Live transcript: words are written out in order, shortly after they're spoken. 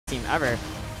ever.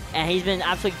 And he's been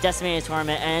absolutely decimating his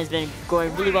tournament and has been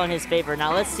going really well in his favor.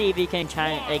 Now let's see if he can try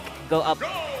and like go up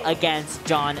against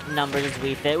John Numbers'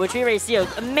 Wii Fit, which we already see an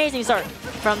amazing start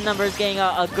from Numbers, getting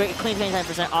a great clean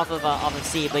 29% off of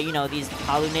C. But you know, these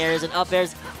Palutena and up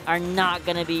airs are not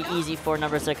going to be easy for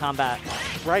Numbers to combat.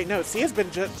 Right, no, C has been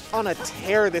just on a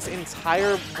tear this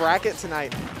entire bracket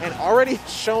tonight and already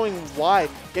showing why.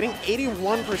 Getting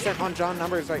 81% on John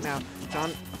Numbers right now. John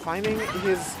finding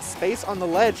his space on the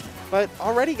ledge, but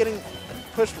already getting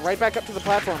pushed right back up to the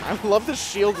platform. I love the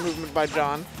shield movement by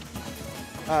John.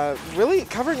 Really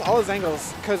covering all his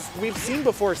angles, because we've seen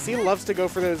before, C loves to go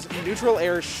for those neutral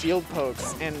air shield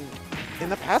pokes, and in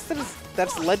the past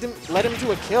that's led him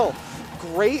to a kill.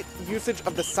 Great usage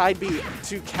of the side B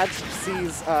to catch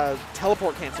C's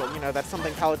teleport cancel. You know, that's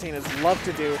something Palutenas love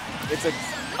to do. It's a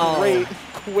great,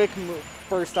 quick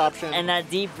burst option. And that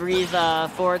deep breathe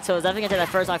forward, so it's definitely going to take that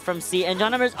first knock from C. And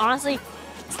John Numbers, honestly,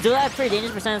 still at pretty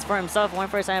dangerous percentage for himself,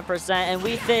 147%. And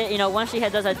we fit, you know, once she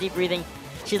does that deep breathing,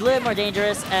 she's a little bit more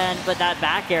dangerous. But that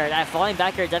back air, that falling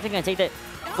back air, definitely going to take that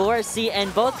for C.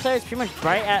 And both players pretty much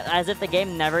bright as if the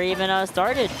game never even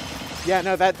started. Yeah,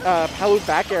 no, that Palu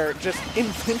back air just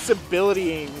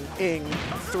invincibilitying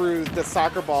through the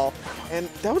soccer ball. And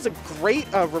that was a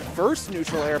great reverse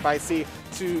neutral air by C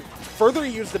to further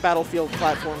use the battlefield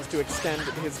platforms to extend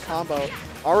his combo.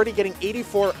 Already getting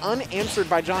 84 unanswered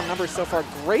by John Numbers so far.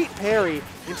 Great parry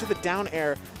into the down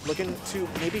air, looking to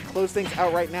maybe close things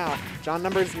out right now. John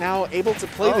Numbers now able to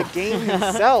play the game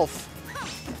himself.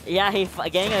 Yeah, he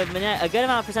getting a good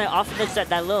amount of percent off of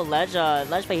that little ledge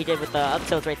play he did with the up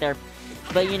tilt right there.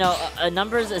 But you know,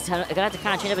 Numbers is gonna have to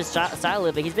kind of change up his style a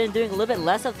little bit. He's been doing a little bit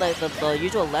less of the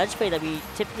usual ledge play that we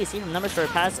typically see from Numbers for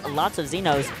past lots of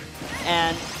Xenos,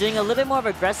 and doing a little bit more of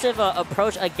aggressive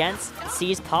approach against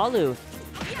C's Palu.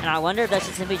 And I wonder if that's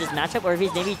just simply just matchup, or if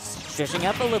he's maybe stretching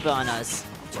up a little bit on us.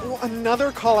 Well,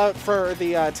 another call out for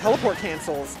the teleport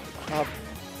cancels,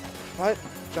 but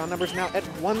John Numbers now at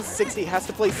 160 has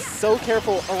to play so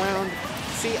careful around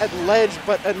C at ledge,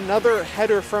 but another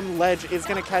header from ledge is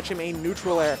going to catch him a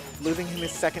neutral air, losing him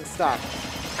his second stock.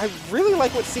 I really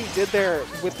like what C did there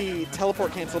with the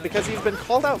teleport cancel, because he's been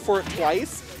called out for it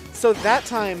twice. So that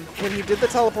time, when he did the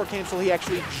teleport cancel, he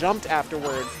actually jumped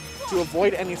afterwards to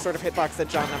avoid any sort of hitbox that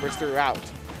John Numbers threw out.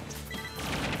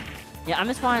 Yeah, I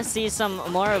just want to see some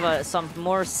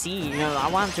more C. You know, I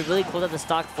want him to really close up the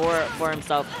stock for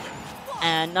himself.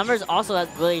 And Numbers also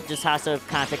really just has to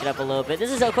kind of pick it up a little bit.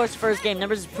 This is, of course, the first game.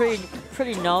 Numbers is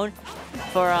pretty known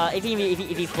for if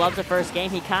he flubs the first game,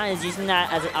 he kind of is using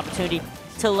that as an opportunity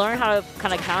to learn how to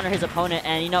kind of counter his opponent.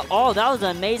 And, you know, that was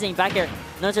an amazing back air.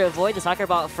 Knows to avoid the soccer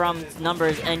ball from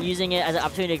Numbers and using it as an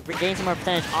opportunity to gain some more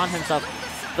percentage on himself.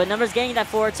 But Numbers getting that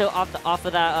forward tilt off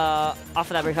of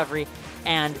that recovery,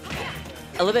 and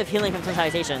a little bit of healing from some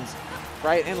salutations.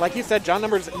 Right, and like you said, John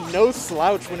Numbers no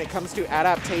slouch when it comes to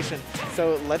adaptation.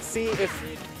 So let's see if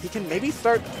he can maybe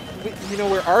start, you know,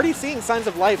 we're already seeing signs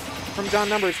of life from John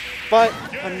Numbers, but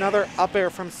another up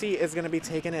air from C is going to be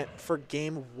taking it for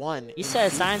game 1. You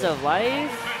said signs of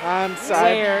life? I'm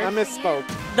sorry, I misspoke.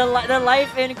 The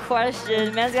life in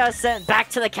question, man's got sent back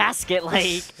to the casket, like.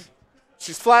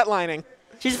 She's flatlining.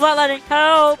 She's flatlining,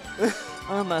 help!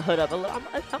 I'm gonna hood up a little,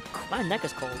 my neck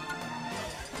is cold.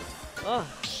 Oh.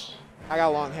 I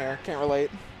got long hair, can't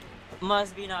relate.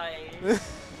 Must be nice.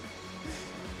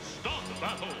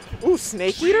 Ooh,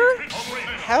 Snake Eater?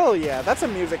 Hell yeah, that's a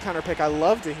music counter pick I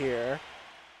love to hear.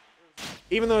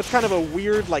 Even though it's kind of a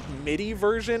weird, like, MIDI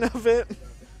version of it.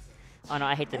 Oh no,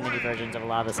 I hate the MIDI versions of a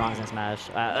lot of the songs in Smash.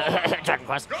 Dragon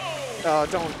Quest. Oh,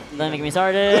 don't. Don't even get me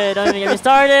started. Don't even get me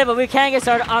started. But we can get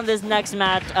started on this next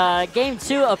match. Game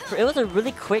 2, it was a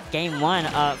really quick game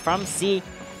 1 from C.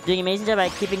 Doing an amazing job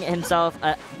at keeping himself,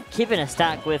 keeping a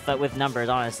stack with Numbers,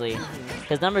 honestly.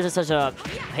 Because Numbers is such a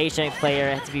patient player.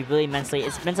 It has to be really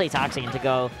it's mentally taxing to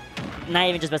go, not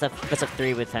even just best of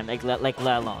 3 with him, like let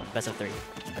alone best of 3.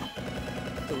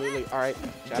 Absolutely. All right,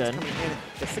 Jab's coming in,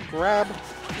 gets a grab.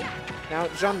 Now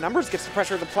John Numbers gets to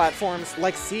pressure the platforms.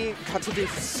 Like C got to do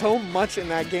so much in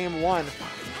that game 1.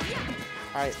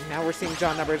 All right, now we're seeing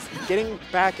John Numbers getting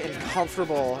back and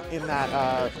comfortable in that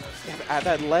at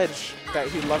that ledge that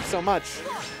he loved so much.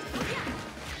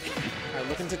 All right,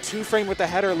 looking to 2-frame with the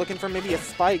header, looking for maybe a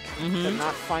spike, but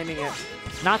not finding it.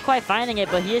 Not quite finding it,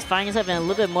 but he is finding himself in a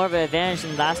little bit more of an advantage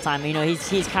than last time. You know,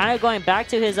 he's kind of going back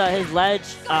to his ledge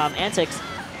antics,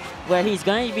 where he's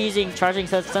going to be using charging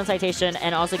Sun Citation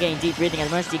and also getting deep breathing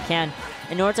as much as he can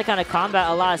in order to kind of combat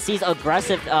a lot of C's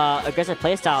aggressive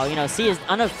playstyle. You know, C is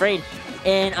unafraid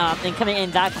in coming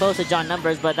in that close to John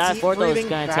Numbers, but that forward throw is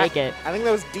going to take it. I think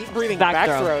that was deep breathing back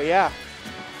throw, yeah.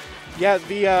 Yeah,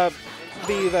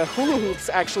 the hula hoops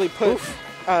actually put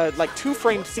like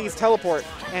 2-frame C's teleport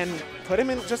and put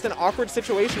him in just an awkward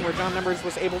situation where John Numbers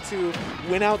was able to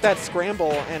win out that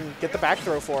scramble and get the back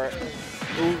throw for it.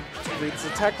 Ooh, reads the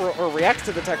tech roll, or reacts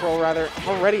to the tech roll rather,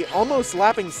 already almost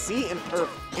lapping C in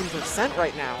percent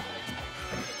right now.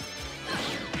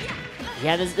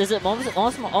 Yeah, this is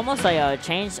almost like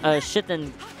a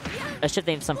shifting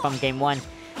from game 1.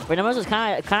 Where Numbers was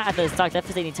kind of at the stock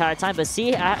deficit the entire time, but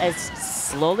C is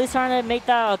slowly starting to make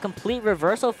that a complete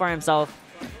reversal for himself.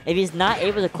 If he's not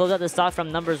able to close out the stock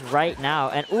from Numbers right now,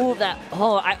 and ooh,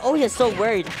 I always get so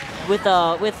worried with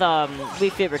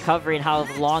Weak Fit recovery and how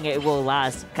long it will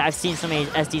last. I've seen so many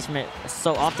SDs from it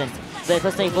so often, but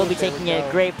plus they will be taking a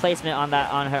great placement on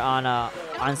that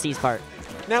on C's part.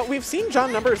 Now we've seen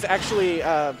John Numbers actually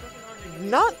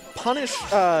not punish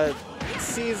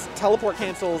C's teleport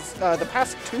cancels the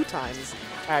past 2 times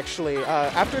actually.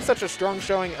 After such a strong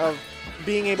showing of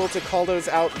being able to call those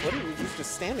out. What are you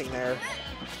just standing there?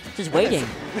 Just waiting.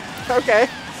 Okay.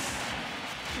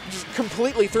 Just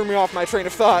completely threw me off my train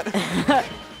of thought.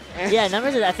 Yeah,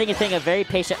 Numbers is, I think, is playing a very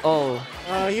patient. Oh.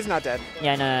 He's not dead.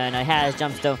 Yeah, no. He has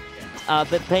jump still.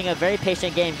 But playing a very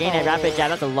patient game, getting a rapid jab.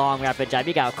 That's a long rapid jab.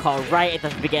 You got a call right at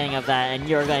the beginning of that, and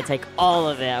you're going to take all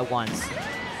of it at once.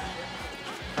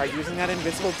 All right, using that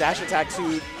invisible dash attack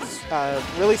to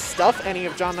really stuff any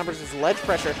of John Numbers' ledge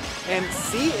pressure. And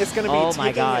C is going to be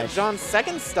taking John's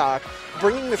second stock,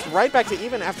 bringing this right back to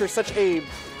even after such a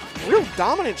real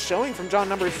dominant showing from John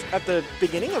Numbers at the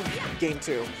beginning of game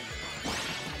 2.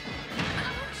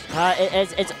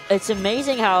 It's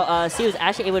amazing how C was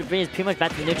actually able to bring his pretty much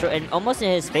back to neutral and almost in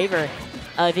his favor.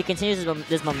 If he continues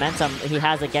this momentum he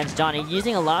has against John, and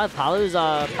using a lot of Palu's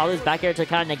back air to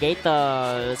kind of negate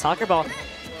the soccer ball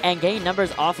and getting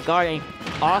Numbers off guard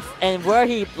and where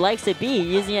he likes to be,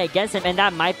 using it against him, and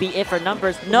that might be it for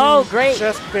Numbers. No, great!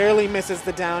 Just barely misses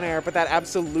the down air, but that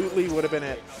absolutely would have been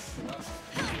it.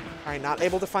 All right, not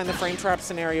able to find the frame trap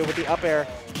scenario with the up air,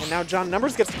 and now John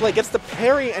Numbers gets to play, gets the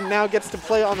parry, and now gets to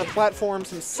play on the platforms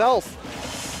himself.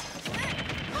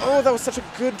 Oh, that was such a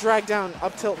good drag down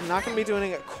up tilt. Not going to be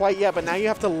doing it quite yet, but now you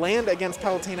have to land against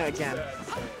Palutena again.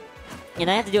 And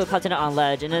I have to deal with Palutena on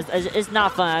ledge, and it's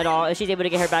not fun at all. If she's able to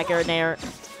get her back air in there.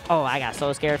 Oh, I got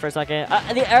so scared for a second.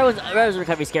 The arrow's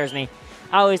recovery scares me.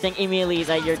 I always think immediately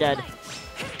that you're dead.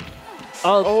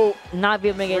 Oh, not be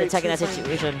able to make an attack in that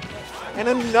situation. And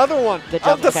another one.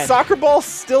 The soccer ball's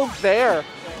still there.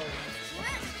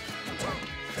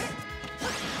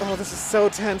 Oh, this is so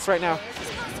tense right now.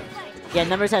 Yeah,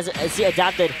 Numbers has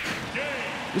adapted.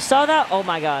 You saw that? Oh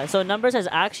my god. So Numbers has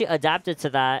actually adapted to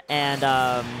that and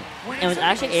was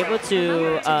actually able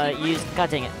to use, god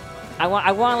dang it. I want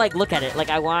to like look at it. Like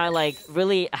I want to like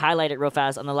really highlight it real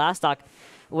fast on the last stock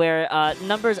where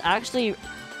Numbers actually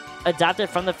adapted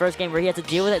from the first game where he had to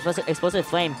deal with explosive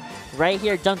flame. Right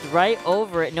here, jumped right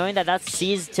over it, knowing that that's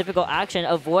C's typical action,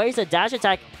 avoids a dash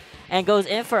attack, and goes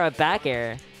in for a back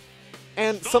air.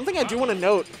 And something I do want to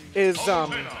note is,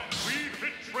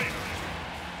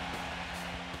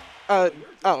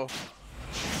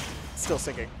 still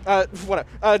sinking.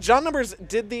 Whatever. John Numbers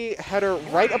did the header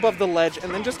right above the ledge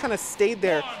and then just kind of stayed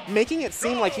there, making it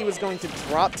seem like he was going to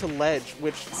drop to ledge,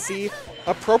 which C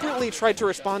appropriately tried to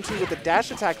respond to with the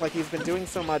dash attack like he's been doing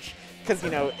so much, because,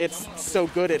 you know, it's so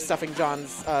good at stuffing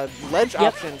John's ledge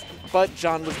options, but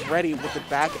John was ready with the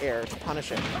back air to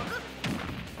punish it.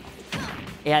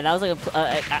 Yeah, that was like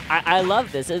I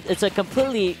love this. It's a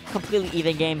completely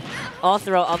even game all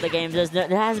throughout all the games. There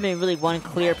hasn't been really one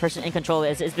clear person in control.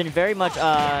 It's been very much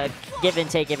give and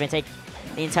take the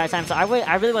entire time. So I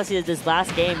really want to see this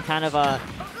last game kind of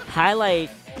highlight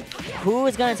who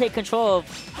is going to take control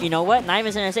of, you know what, not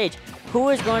even center stage, who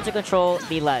is going to control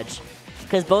the ledge.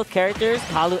 Because both characters,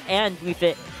 Palu and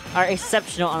Weefit, are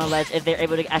exceptional on the ledge if they're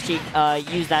able to actually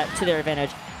use that to their advantage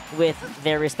with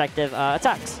their respective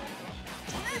attacks.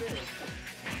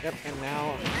 Yep, and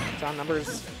now John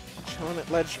Numbers chilling at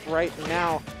ledge right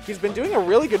now. He's been doing a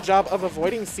really good job of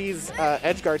avoiding C's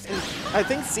edge guards, and I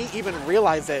think C even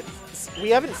realized it. We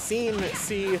haven't seen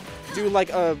C do like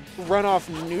a runoff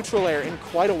neutral air in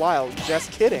quite a while.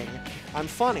 Just kidding. I'm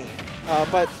funny.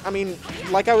 But, I mean,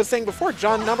 like I was saying before,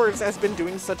 John Numbers has been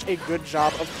doing such a good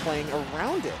job of playing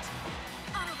around it.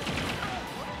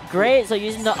 Great, so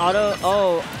using the auto,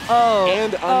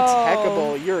 and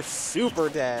untechable, you're super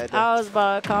dead. I was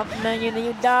about to compliment you and then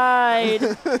you died.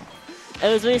 It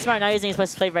was really smart not using his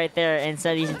plus play right there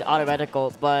instead of using the auto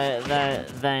reticle, but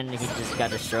then he just got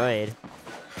destroyed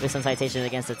with some citation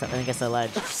against the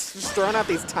ledge. Just throwing out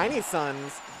these tiny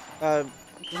suns.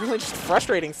 Really just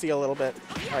frustrating C a little bit.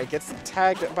 All right, gets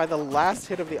tagged by the last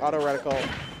hit of the auto reticle.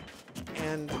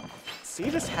 And C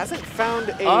just hasn't found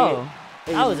a,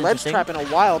 a ledge trap in a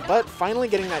while, but finally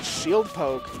getting that shield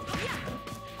poke.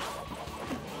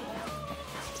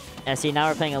 And see, now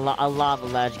we're playing a lot of a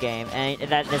ledge game. And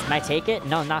this might take it?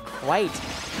 No, not quite.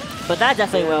 But that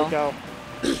definitely will. Go.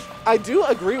 I do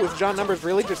agree with John Numbers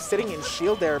really just sitting in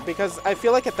shield there, because I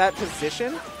feel like at that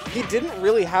position, he didn't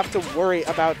really have to worry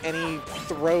about any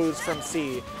throws from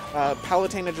C.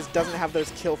 Palutena just doesn't have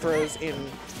those kill throws in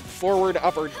forward,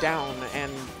 up, or down,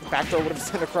 and back throw would have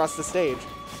sent across the stage.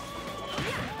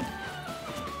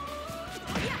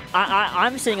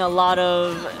 I'm seeing a lot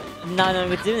of not knowing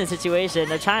what to do in this situation.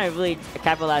 They're trying to really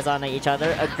capitalize on each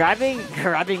other. Grabbing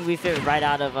Wii Fit right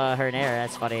out of her nair.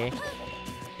 That's funny.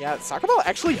 Yeah, Soccer Ball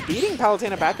actually beating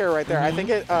Palutena back air right there. I think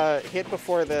it hit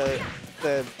before the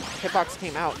hitbox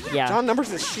came out. Yeah. John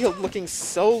Numbers' shield looking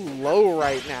so low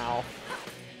right now.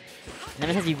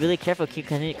 Numbers has to be really careful, keep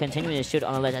continuing to shoot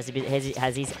on the ledge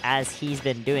as he's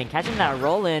been doing. Catching that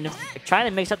roll in, trying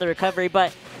to mix up the recovery,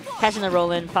 but catching the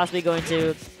roll in, possibly going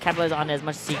to capitalize on it as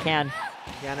much as he can.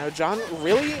 Yeah, no, John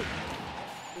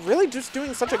really just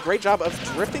doing such a great job of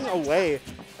drifting away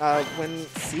when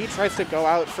C tries to go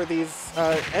out for these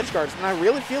edge guards. And I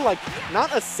really feel like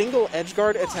not a single edge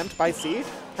guard attempt by C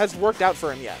has worked out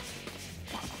for him yet.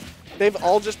 They've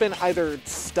all just been either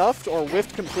stuffed or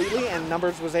whiffed completely, and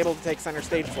Numbers was able to take center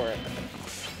stage for it.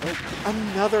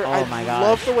 Another, oh my gosh.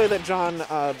 Love the way that John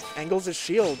angles his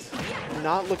shield.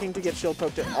 Not looking to get shield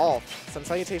poked at all. Sun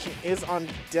Salutation is on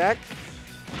deck.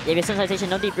 Yeah, Sun Salutation,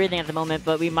 no deep breathing at the moment,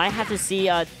 but we might have to see,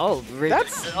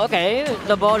 That's okay,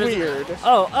 the ball just... weird.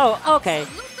 Oh, okay.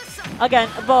 Again,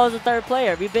 ball is the third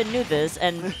player. We've been new this,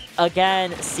 and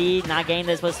again, C not getting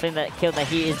this was something that kill that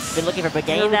he has been looking for, but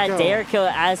getting that dare kill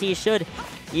as he should,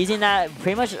 using that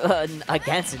pretty much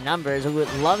against Numbers, who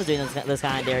loves doing this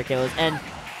kind of dare kills, and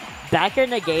back air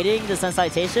negating the Sun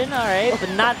Salutation, all right, but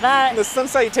not that. The Sun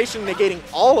Salutation negating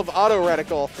all of auto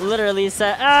reticle. Literally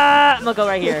said, I'm gonna go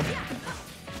right here.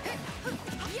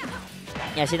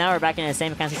 Yeah, see, now we're back in the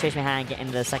same kind of situation we had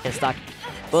in the second stock.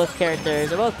 Both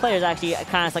characters, or both players actually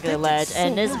kind of stuck at the ledge,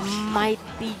 and this might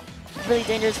be really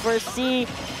dangerous for C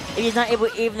if he's not able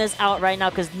to even this out right now,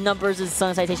 because Numbers'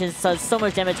 Sun Salutation does so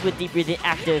much damage with deep breathing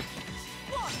active.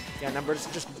 Yeah, Numbers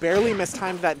just barely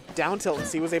mistimed that down tilt, and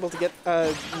C was able to get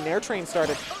Nair Train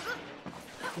started.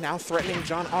 Now threatening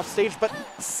John off stage, but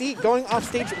C going off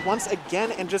stage once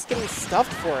again and just getting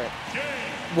stuffed for it.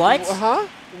 What? Huh?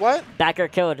 What? Back air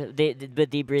killed with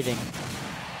deep breathing.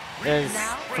 There's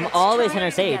from all the way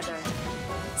center stage.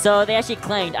 So they actually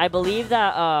clanged. I believe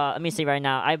that, let me see right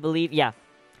now. I believe, yeah,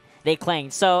 they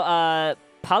clanged. So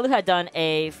Palu had done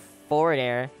a forward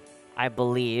air, I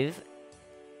believe.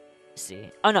 Let's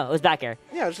see. Oh no, it was back air.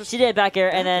 Yeah, it was just she did back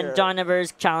air, and then John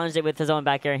Numbers challenged it with his own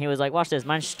back air, and he was like, watch this,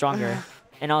 mine's stronger.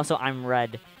 And also, I'm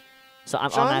red. So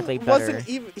I'm automatically better.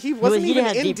 He wasn't he even didn't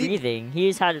have in deep breathing. He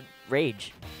just had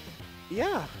rage.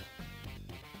 Yeah.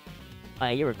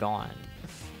 You were gone.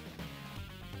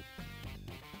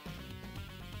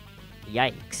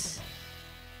 Yikes.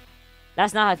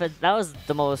 That's not how that was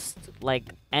the most, like,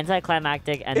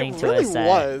 anticlimactic ending to a set. It really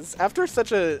was. After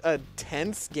such a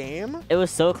tense game. It was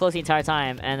so close the entire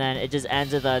time, and then it just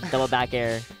ends with a double back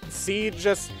air. C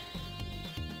just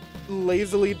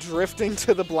lazily drifting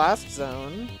to the blast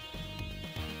zone.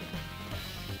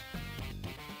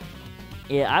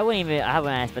 Yeah, I wouldn't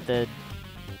expect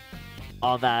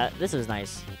all that. This was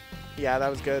nice. Yeah, that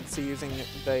was good. So using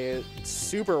the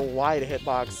super wide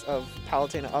hitbox of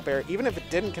Palutena up air, even if it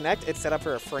didn't connect, it set up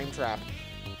for a frame trap.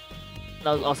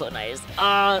 That was also nice.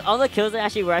 All the kills were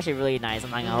actually really nice.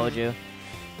 I'm not gonna hold you.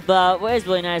 But what is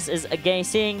really nice is again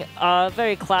seeing a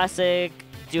very classic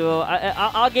duo.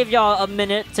 I'll give y'all a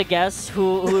minute to guess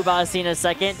who we're about to see in a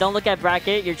second. Don't look at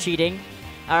bracket. You're cheating.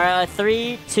 All right,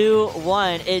 3, 2,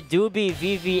 1. It do be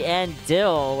Vivi and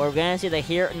Dill. We're gonna see the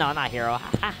hero. No, not hero.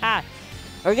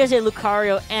 We're gonna see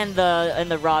Lucario and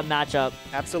the Rod matchup.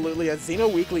 Absolutely, a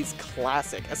Xeno Weeklies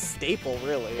classic, a staple,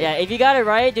 really. Yeah, if you got it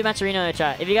right, do Maturino in the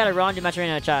chat. If you got it wrong, do Maturino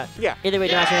in the chat. Yeah. Either way,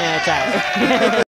 do Maturino in the chat.